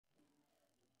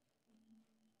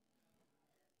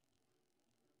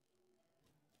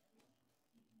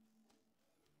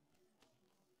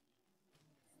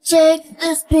Take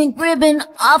this pink ribbon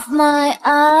off my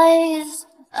eyes.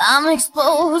 I'm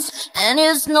exposed, and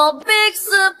it's no big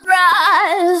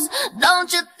surprise.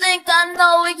 Don't you think I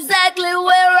know exactly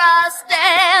where I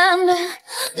stand?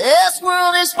 This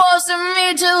world is forcing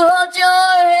me to hold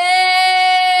your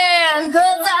hand,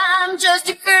 'cause I'm just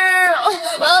a girl,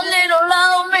 a little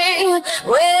lonely.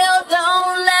 Well,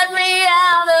 don't let me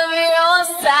out of your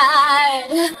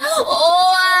sight.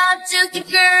 Oh, I'm just a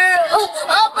girl,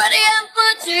 oh, pretty and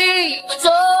pretty,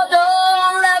 so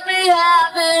don't let me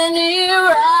have any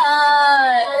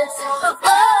rights.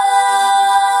 Oh,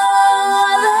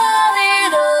 let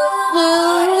it up.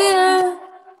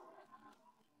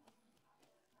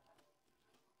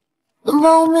 The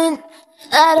moment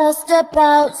that I step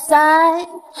outside,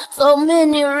 so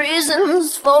many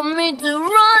reasons for me to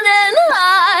run and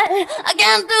hide. I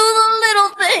can't do the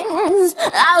little things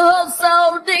I love so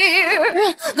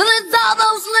dear, 'cause it's all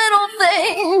those little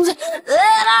things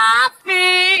that I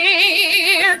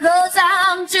fear. 'Cause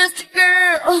I'm just a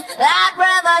girl, I'd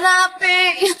rather not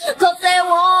be, 'cause they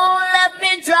won't let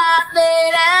me drive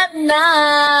late at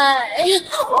night.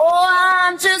 Oh,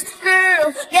 I'm just a girl,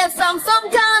 guess I'm some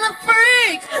kind of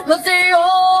freak, 'cause they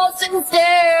all sit and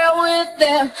stare with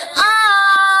their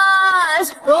eyes.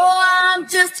 Oh, I'm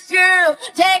just a girl,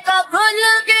 take a good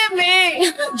look at me,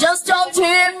 just your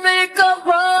typical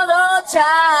prototype.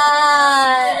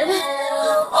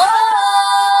 Oh,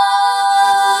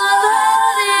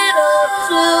 let it up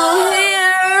to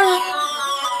here.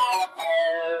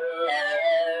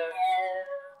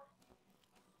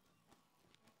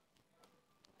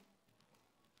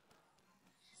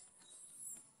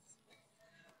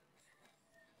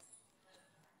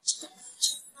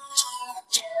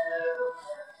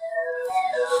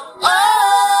 Oh,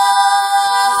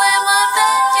 am I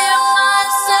making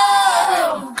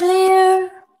myself clear?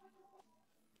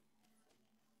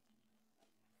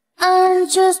 I'm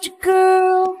just a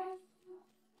girl.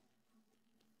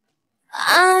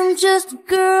 I'm just a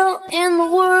girl in the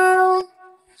world.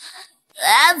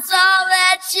 That's all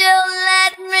that you'll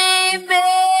let me be.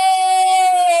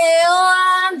 Oh,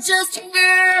 I'm just a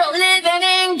girl living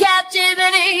in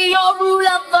captivity. Your rule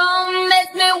of thumb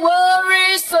makes me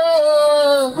worry so.